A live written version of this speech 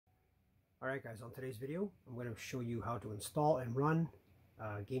Alright guys, on today's video I'm going to show you how to install and run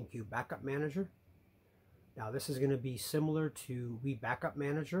Gamecube Backup Manager. Now this is going to be similar to Wii Backup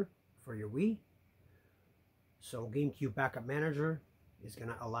Manager for your Wii. So Gamecube Backup Manager is going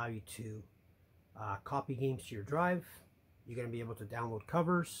to allow you to copy games to your drive. You're going to be able to download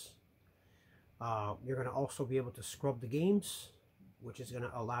covers. You're going to also be able to scrub the games, which is going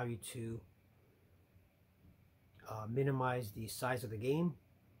to allow you to minimize the size of the game.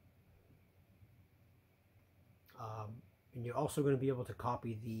 And you're also going to be able to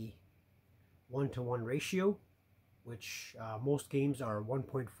copy the 1-to-1 ratio, which most games are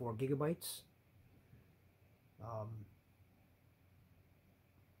 1.4 gigabytes.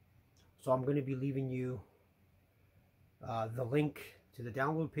 So I'm going to be leaving you the link to the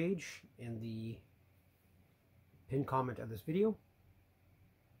download page in the pinned comment of this video.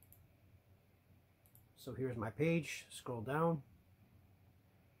 So here's my page. Scroll down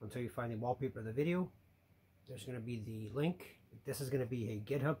until you find the wallpaper of the video. There's going to be the link. This is going to be a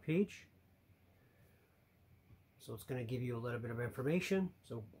GitHub page. So it's going to give you a little bit of information.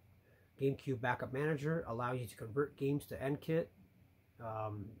 So Gamecube Backup Manager allows you to convert games to NKit.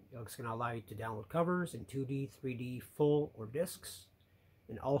 It's going to allow you to download covers in 2D, 3D, full, or discs.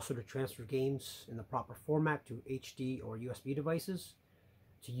 And also to transfer games in the proper format to HD or USB devices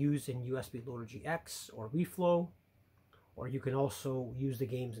to use in USB Loader GX or Reflow. Or you can also use the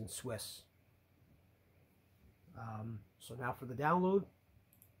games in Swiss. So now for the download,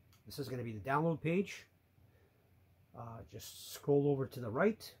 this is going to be the download page. Just scroll over to the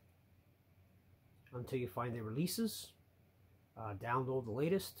right until you find the releases. Download the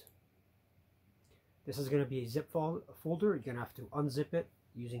latest. This is going to be a zip folder. You're going to have to unzip it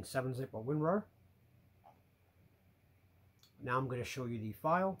using 7-zip or WinRAR. Now I'm going to show you the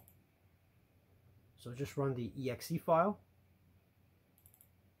file. So just run the exe file.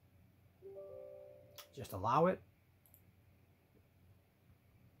 Just allow it.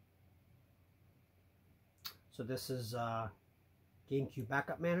 So this is Gamecube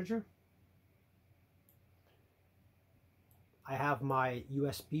Backup Manager. I have my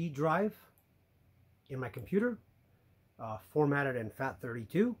USB drive in my computer, formatted in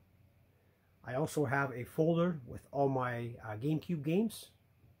FAT32. I also have a folder with all my Gamecube games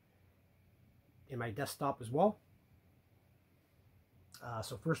in my desktop as well.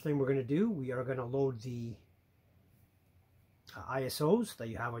 So first thing we're going to do, we are going to load the ISOs that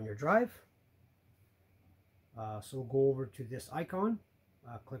you have on your drive. So go over to this icon,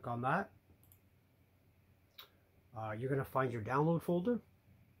 click on that. You're going to find your download folder.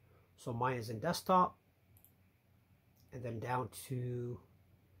 So mine is in desktop, and then down to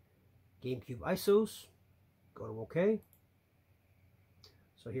Gamecube ISOs. Go to OK.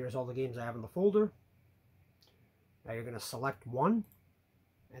 So here's all the games I have in the folder. Now you're going to select one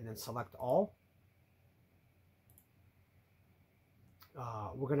and then select all.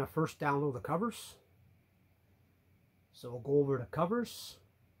 We're going to first download the covers. So we'll go over to covers.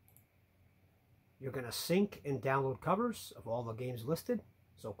 You're going to sync and download covers of all the games listed.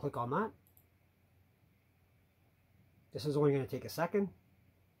 So click on that. This is only going to take a second.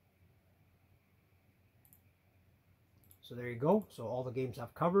 So there you go. So all the games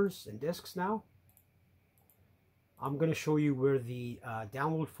have covers and discs now. I'm going to show you where the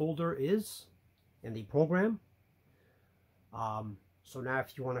download folder is in the program. So now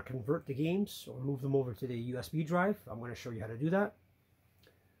if you want to convert the games or move them over to the USB drive, I'm going to show you how to do that.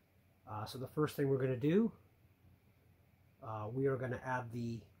 So the first thing we're going to do, we are going to add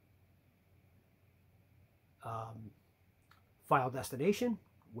the file destination,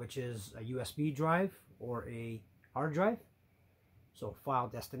 which is a USB drive or a hard drive. So file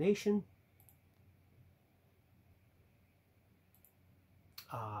destination.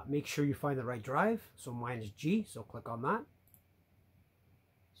 Make sure you find the right drive. So mine is G, so click on that.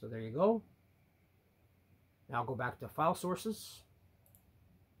 So there you go. Now go back to file sources.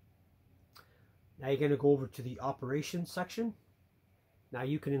 Now you're going to go over to the operations section. Now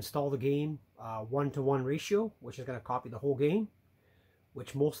you can install the game 1-to-1 ratio, which is going to copy the whole game,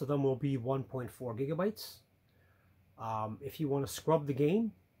 which most of them will be 1.4 gigabytes. If you want to scrub the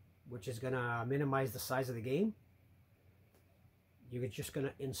game, which is going to minimize the size of the game, you're just going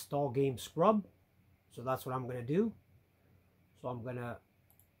to install game scrub. So that's what I'm going to do. So I'm going to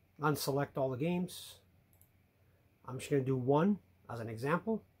unselect all the games. I'm just going to do one as an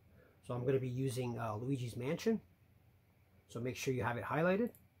example. So I'm going to be using Luigi's Mansion. So make sure you have it highlighted.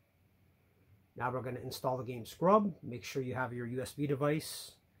 Now we're going to install the game scrub. Make sure you have your USB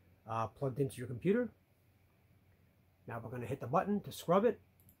device plugged into your computer. Now we're going to hit the button to scrub it.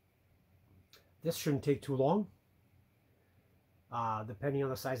 This shouldn't take too long. depending on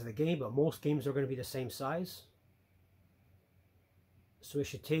the size of the game, but most games are going to be the same size. So it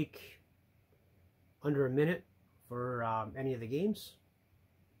should take under a minute for any of the games.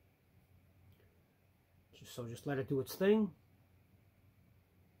 So just let it do its thing.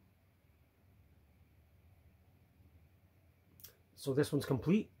 So this one's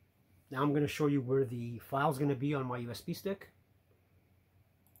complete. Now I'm going to show you where the file's going to be on my USB stick.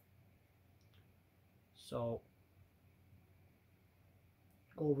 So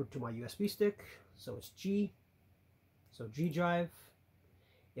go over to my USB stick. So it's G. So G drive.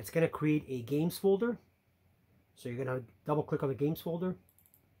 It's going to create a games folder. So you're going to double click on the games folder.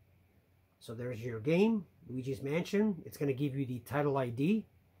 So there's your game, Luigi's Mansion. It's going to give you the title ID.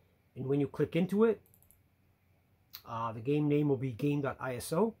 And when you click into it, the game name will be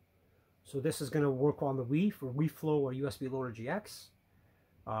game.iso. So this is going to work on the Wii for Wii Flow or USB Loader GX.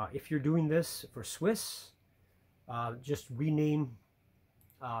 If you're doing this for Swiss, just rename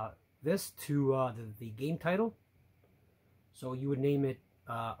this to the game title. So you would name it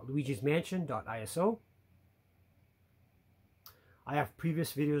Luigi's Mansion.iso. I have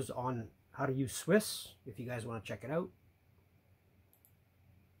previous videos on how to use Swiss if you guys want to check it out.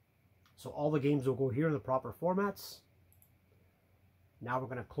 So all the games will go here in the proper formats. Now we're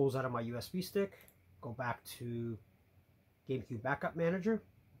going to close out of my USB stick, go back to Gamecube Backup Manager.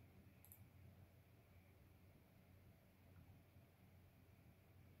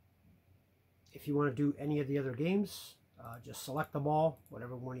 If you want to do any of the other games, just select them all,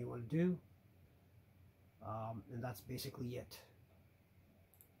 whatever one you want to do. And that's basically it.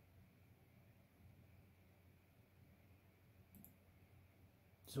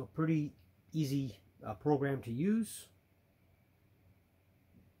 So pretty easy program to use.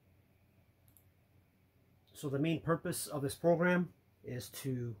 So the main purpose of this program is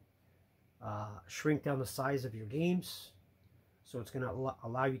to shrink down the size of your games. So it's going to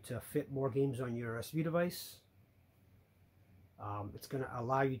allow you to fit more games on your USB device. It's going to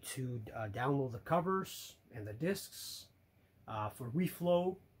allow you to download the covers and the discs for Wii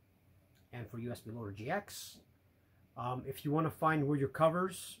Flow and for USB Loader GX. If you want to find where your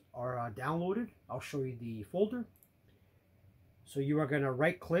covers are downloaded, I'll show you the folder. So you are going to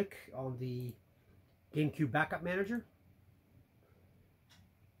right click on the Gamecube Backup Manager.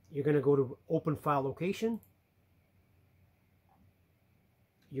 You're going to go to Open File Location.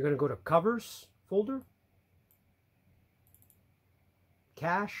 You're going to go to Covers folder,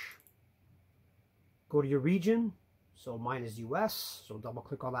 Cache, go to your region. So mine is US, so double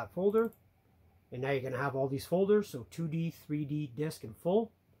click on that folder. And now you're going to have all these folders, so 2D, 3D, disc, and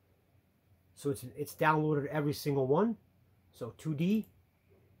full. So it's downloaded every single one. So 2D,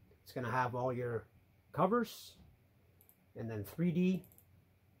 it's going to have all your covers, and then 3D,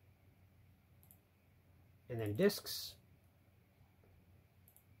 and then discs,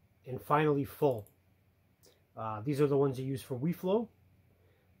 and finally full. These are the ones you use for Wii Flow.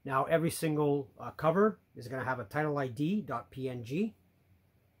 Now every single cover is going to have a title ID.png.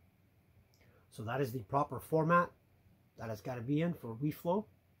 So that is the proper format that it's got to be in for Wii Flow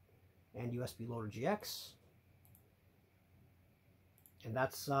and USB Loader GX. And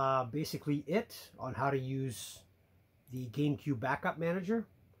that's basically it on how to use the Gamecube Backup Manager.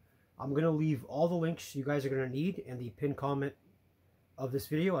 I'm going to leave all the links you guys are going to need in the pinned comment of this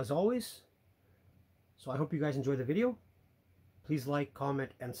video as always. So I hope you guys enjoyed the video. Please like,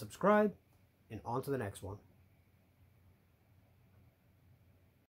 comment, and subscribe. And on to the next one.